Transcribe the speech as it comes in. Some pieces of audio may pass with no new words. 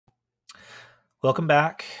Welcome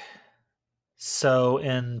back. So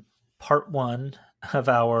in part one of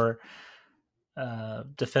our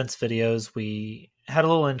defense videos, we had a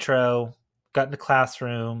little intro, got in the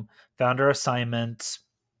classroom, found our assignment,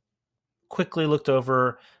 quickly looked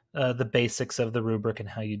over the basics of the rubric and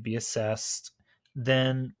how you'd be assessed.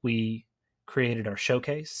 Then we created our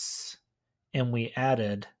showcase and we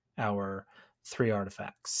added our 3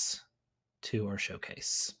 artifacts to our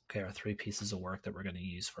showcase. Okay, our 3 pieces of work that we're going to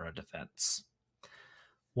use for our defense.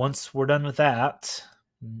 Once we're done with that,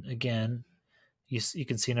 again, you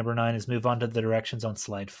can see number 9 is move on to the directions on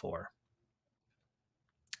slide 4.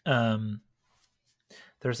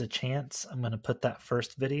 There's a chance I'm going to put that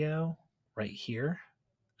first video right here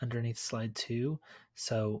underneath slide 2.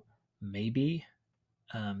 So maybe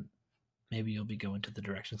you'll be going to the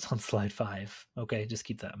directions on slide 5. Okay, just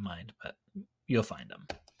keep that in mind, but you'll find them.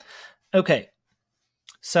 Okay,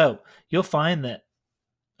 so you'll find that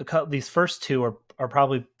these first 2 are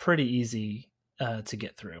probably pretty easy to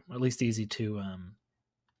get through, or at least easy to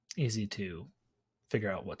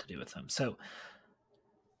figure out what to do with them. So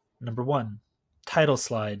number 1, title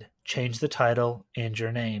slide, change the title and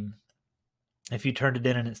your name. If you turned it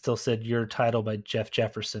in and it still said your title by Jeff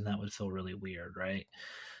Jefferson, that would feel really weird, right?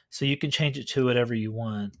 So you can change it to whatever you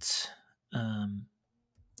want.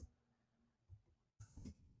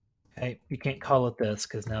 Okay, you can't call it this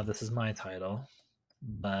because now this is my title,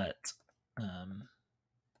 but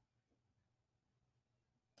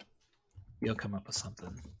you'll come up with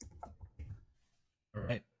something. All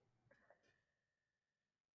right.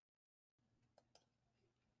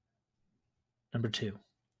 Number 2.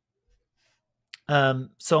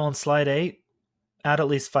 So on slide 8, add at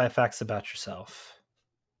least 5 facts about yourself.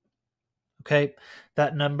 Okay,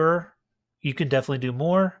 that number, you can definitely do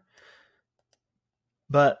more,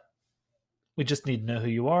 but we just need to know who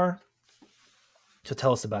you are. So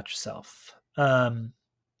tell us about yourself. My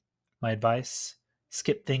advice,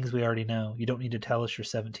 skip things we already know. You don't need to tell us you're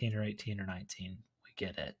 17 or 18 or 19. We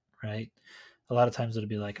get it, right? A lot of times it'll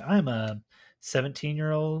be like, I'm a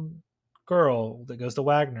 17-year-old girl that goes to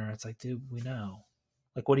Waggener. It's like, dude, we know.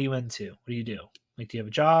 Like, what are you into? What do you do? Like, do you have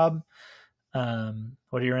a job?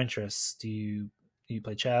 What are your interests? Do you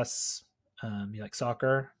play chess? You like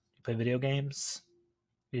soccer? You play video games?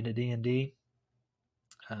 You into D&D?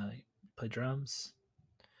 You play drums?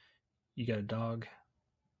 You got a dog?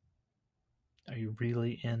 Are you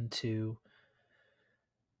really into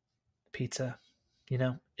pizza? You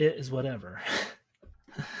know, it is whatever.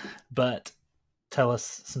 But tell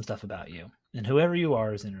us some stuff about you. And whoever you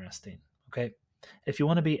are is interesting, okay? If you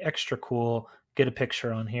want to be extra cool, get a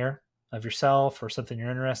picture on here of yourself or something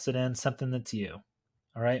you're interested in, something that's you,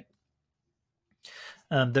 all right?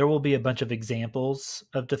 There will be a bunch of examples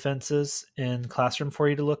of defenses in Classroom for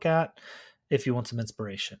you to look at if you want some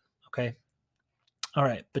inspiration, okay? All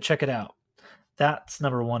right, but check it out. That's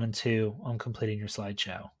number 1 and 2 on completing your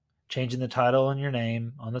slideshow. Changing the title and your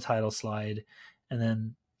name on the title slide, and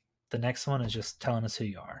then the next one is just telling us who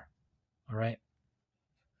you are, all right?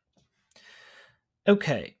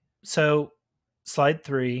 Okay, so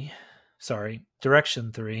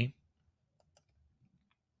direction 3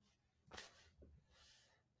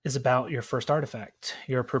 is about your first artifact,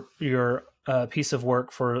 your piece of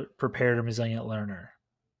work for prepared and resilient learner.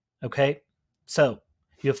 Okay, so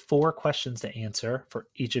you have 4 questions to answer for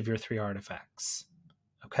each of your 3 artifacts.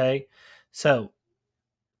 Okay, so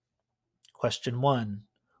question 1,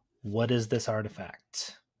 what is this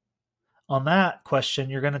artifact? On that question,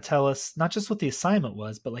 you're going to tell us not just what the assignment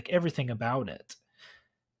was, but like everything about it.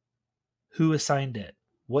 Who assigned it?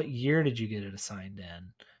 What year did you get it assigned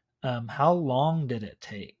in? How long did it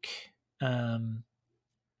take?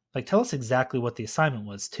 Like, tell us exactly what the assignment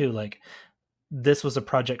was too. Like, this was a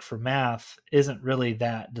project for math isn't really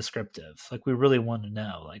that descriptive. Like, we really want to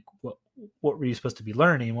know, like, what were you supposed to be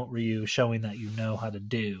learning? What were you showing that you know how to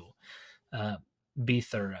do? Be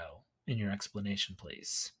thorough in your explanation,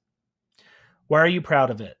 please. Why are you proud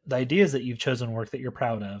of it? The idea is that you've chosen work that you're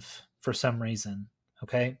proud of for some reason,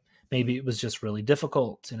 okay? Maybe it was just really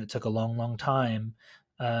difficult and it took a long, long time.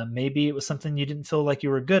 Maybe it was something you didn't feel like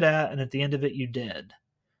you were good at, and at the end of it, you did.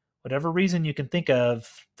 Whatever reason you can think of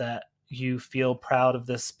that you feel proud of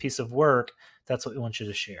this piece of work, that's what we want you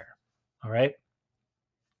to share, all right?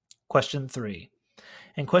 Question 3.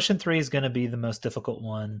 And question 3 is going to be the most difficult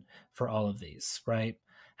one for all of these, right?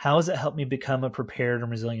 How has it helped me become a prepared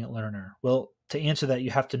and resilient learner? Well, to answer that,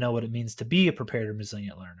 you have to know what it means to be a prepared and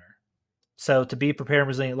resilient learner. So to be a prepared and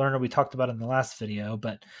resilient learner, we talked about in the last video,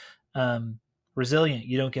 but resilient,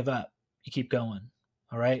 you don't give up. You keep going,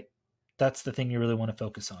 all right? That's the thing you really want to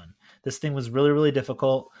focus on. This thing was really, really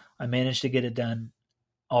difficult. I managed to get it done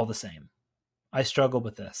all the same, I struggled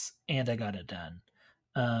with this and I got it done.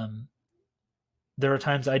 There are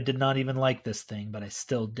times I did not even like this thing, but I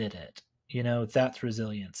still did it. That's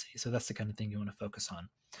resiliency. So that's the kind of thing you want to focus on.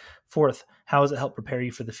 Fourth, how does it help prepare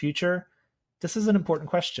you for the future? This is an important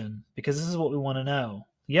question because this is what we want to know.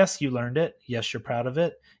 Yes, you learned it. Yes, you're proud of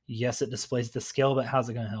it. Yes, it displays the skill, but how's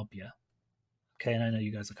it going to help you? Okay, and I know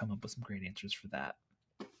you guys will come up with some great answers for that.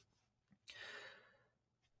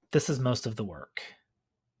 This is most of the work,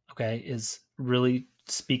 okay, is really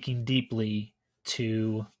speaking deeply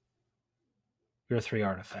to your 3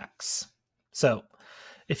 artifacts. So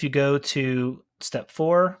if you go to step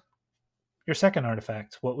 4, your second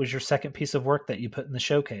artifact, what was your second piece of work that you put in the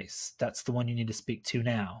showcase? That's the one you need to speak to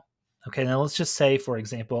now. Okay, now let's just say, for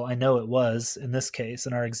example, I know it was, in this case,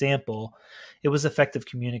 in our example, it was effective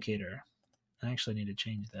communicator. I actually need to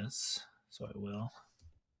change this, so I will.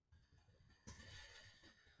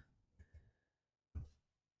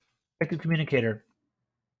 Effective communicator,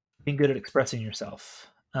 being good at expressing yourself,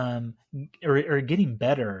 or getting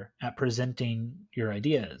better at presenting your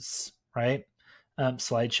ideas, right?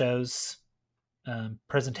 Slideshows,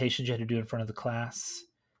 presentations you had to do in front of the class,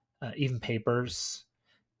 even papers,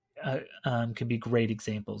 can be great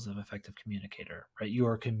examples of effective communicator, right? You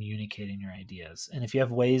are communicating your ideas. And if you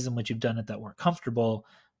have ways in which you've done it that weren't comfortable,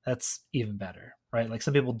 that's even better, right? Like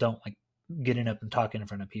some people don't like getting up and talking in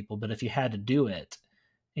front of people, but if you had to do it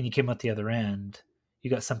and you came out the other end,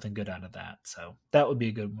 you got something good out of that. So that would be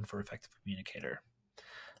a good one for effective communicator.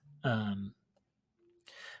 How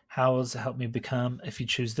has it helped me become, if you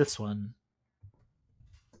choose this one,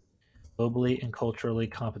 globally and culturally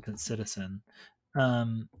competent citizen?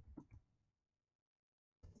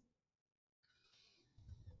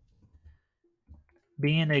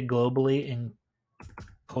 Being a globally and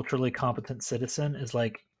culturally competent citizen is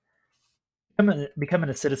like becoming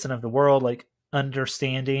a citizen of the world, like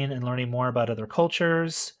understanding and learning more about other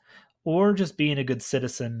cultures, or just being a good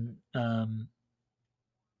citizen,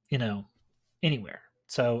 you know, anywhere.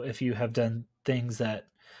 So if you have done things that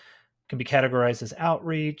can be categorized as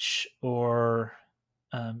outreach or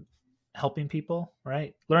helping people,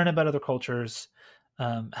 right? Learn about other cultures,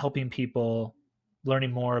 helping people,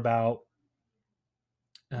 learning more about,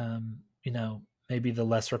 maybe the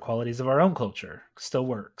lesser qualities of our own culture still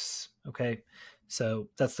works. Okay. So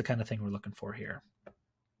that's the kind of thing we're looking for here.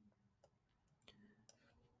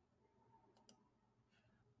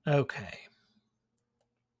 Okay.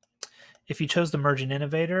 If you chose the merging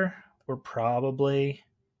innovator, we're probably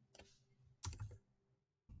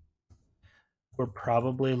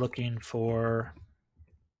looking for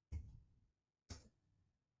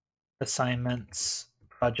assignments,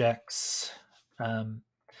 projects,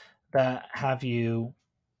 that have you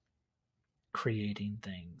creating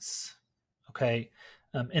things. Okay.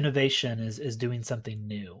 Innovation is doing something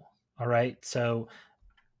new. All right. So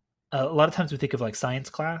a lot of times we think of like science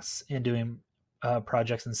class and doing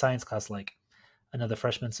projects in science class, like another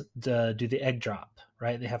freshman do the egg drop,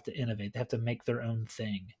 right? They have to innovate. They have to make their own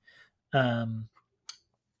thing. Um,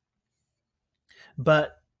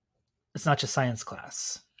 but it's not just science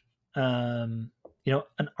class. An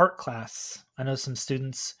art class. I know some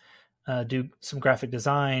students do some graphic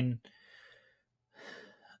design,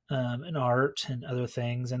 and art and other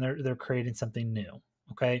things, and they're creating something new.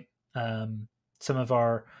 Okay, some of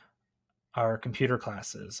our computer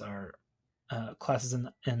classes, our classes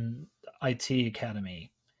in IT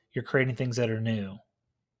academy, you're creating things that are new.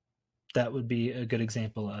 That would be a good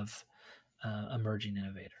example of emerging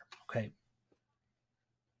innovator. Okay.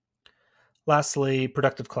 Lastly,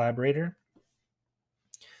 productive collaborator,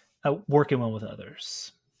 working well with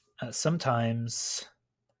others. Sometimes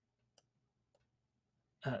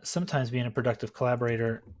being a productive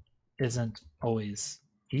collaborator isn't always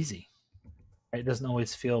easy. Right? It doesn't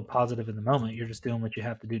always feel positive in the moment. You're just doing what you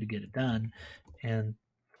have to do to get it done, and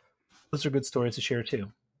those are good stories to share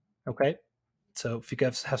too. Okay, so if you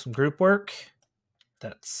guys have some group work,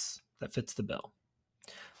 that fits the bill.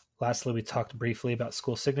 Lastly, we talked briefly about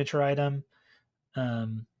school signature item,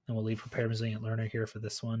 and we'll leave prepared resilient learner here for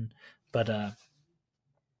this one. But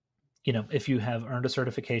if you have earned a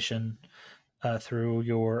certification through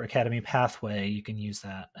your academy pathway, you can use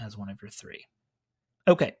that as one of your 3.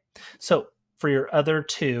 Okay, so for your other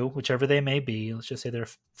 2, whichever they may be, let's just say they're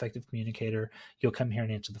effective communicator, you'll come here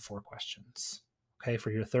and answer the 4 questions. Okay,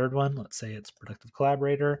 for your third one, let's say it's productive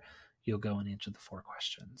collaborator, you'll go and answer the 4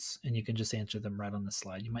 questions, and you can just answer them right on the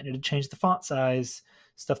slide. You might need to change the font size,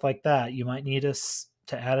 stuff like that. You might need us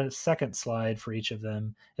to add a second slide for each of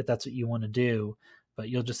them if that's what you want to do, but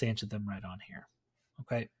you'll just answer them right on here.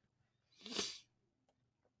 Okay.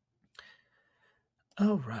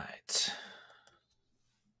 All right.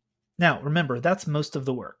 Now, remember, that's most of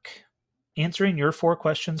the work. Answering your 4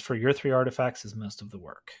 questions for your 3 artifacts is most of the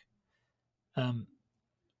work.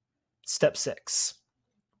 Step 6,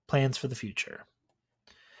 plans for the future.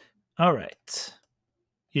 All right.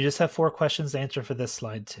 You just have 4 questions to answer for this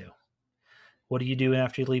slide too. What do you do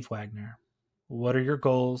after you leave Waggener? What are your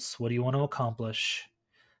goals? What do you want to accomplish?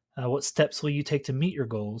 What steps will you take to meet your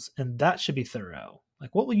goals? And that should be thorough.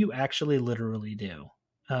 Like, what will you actually literally do?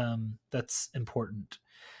 That's important.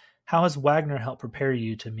 How has Waggener helped prepare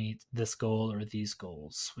you to meet this goal or these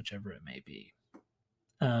goals, whichever it may be?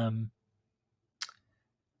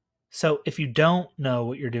 So if you don't know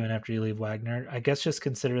what you're doing after you leave Waggener, I guess just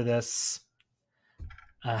consider this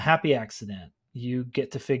a happy accident. You get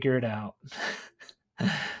to figure it out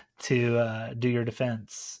to do your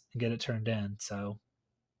defense and get it turned in. So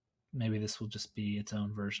maybe this will just be its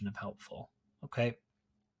own version of helpful. Okay.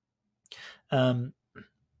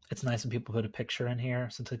 It's nice when people put a picture in here.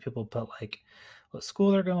 Sometimes people put like what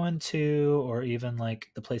school they're going to, or even like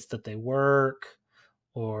the place that they work,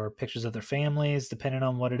 or pictures of their families, depending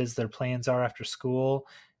on what it is their plans are after school.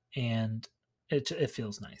 And it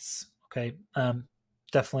feels nice. Okay.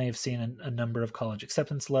 Definitely have seen a number of college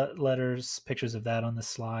acceptance letters, pictures of that on the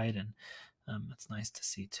slide, and it's nice to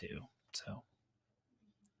see too. So,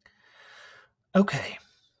 okay,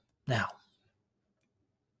 now,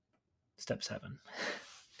 step 7.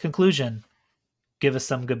 Conclusion. Give us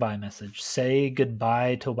some goodbye message. Say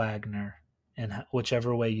goodbye to Waggener in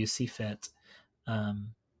whichever way you see fit.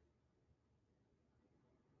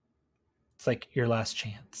 It's like your last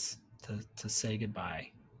chance to say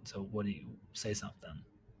goodbye. So what do you say something?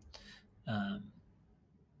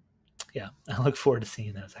 Yeah, I look forward to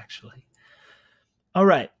seeing those actually. All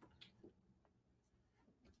right.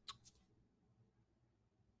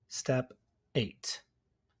 Step 8.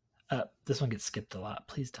 This one gets skipped a lot.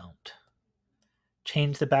 Please don't.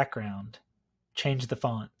 Change the background. Change the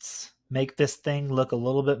fonts. Make this thing look a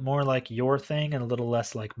little bit more like your thing and a little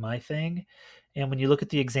less like my thing. And when you look at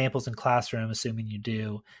the examples in Classroom, assuming you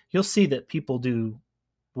do, you'll see that people do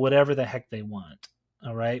whatever the heck they want.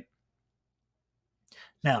 All right.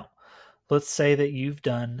 Now, let's say that you've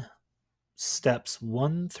done steps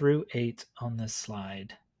 1 through 8 on this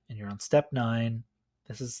slide, and you're on step 9.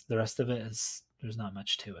 This is the rest of it is there's not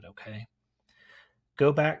much to it. Okay.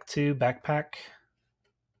 Go back to backpack.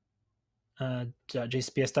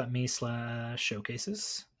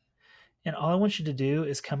 jcps.me/showcases. And all I want you to do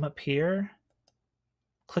is come up here,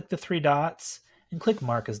 click the 3 dots, and click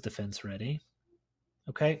Mark as Defense Ready.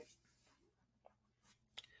 Okay?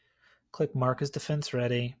 Click Mark as Defense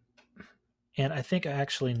Ready. And I think I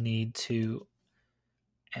actually need to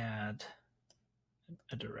add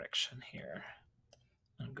a direction here.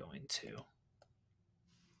 I'm going to.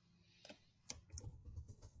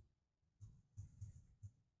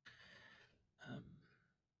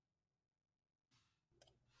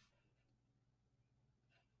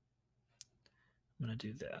 I'm going to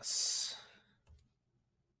do this.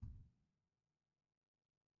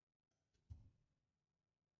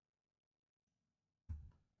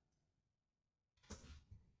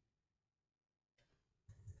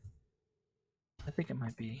 I think it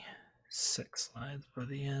might be 6 slides for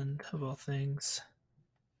the end of all things.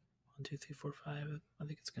 1, 2, 3, 4, 5. I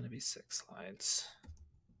think it's going to be 6 slides.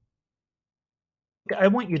 I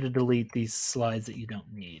want you to delete these slides that you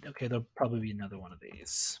don't need. Okay, there'll probably be another one of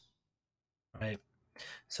these. All right.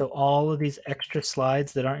 So all of these extra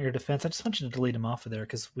slides that aren't your defense, I just want you to delete them off of there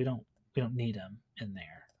because we don't need them in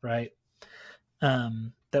there, right?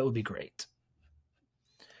 That would be great.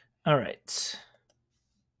 All right.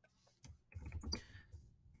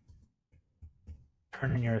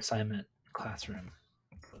 Turn in your assignment Classroom.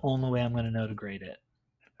 Only way I'm going to know to grade it.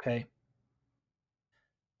 Okay.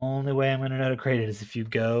 Only way I'm going to know to grade it is if you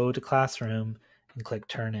go to Classroom and click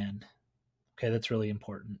Turn In. Okay, that's really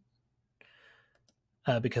important.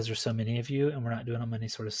 Because there's so many of you and we're not doing them on any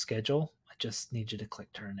sort of schedule, I just need you to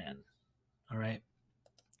click Turn In. All right.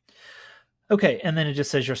 Okay, and then it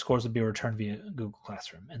just says your scores will be returned via Google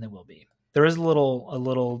Classroom, and they will be. There is a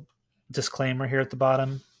little disclaimer here at the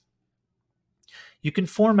bottom. You can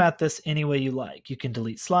format this any way you like. You can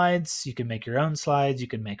delete slides, you can make your own slides, you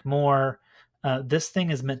can make more. This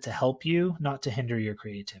thing is meant to help you, not to hinder your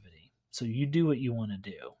creativity. So you do what you want to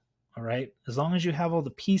do. All right. As long as you have all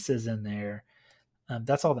the pieces in there,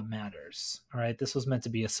 that's all that matters. All right. This was meant to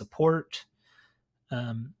be a support,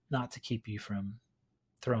 not to keep you from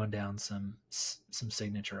throwing down some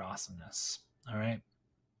signature awesomeness. All right.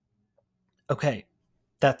 Okay.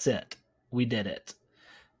 That's it. We did it.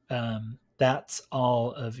 That's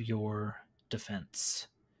all of your defense.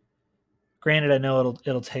 Granted, I know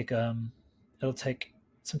it'll take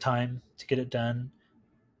some time to get it done,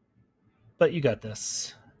 but you got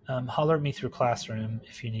this. Holler at me through Classroom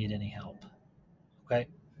if you need any help. Okay?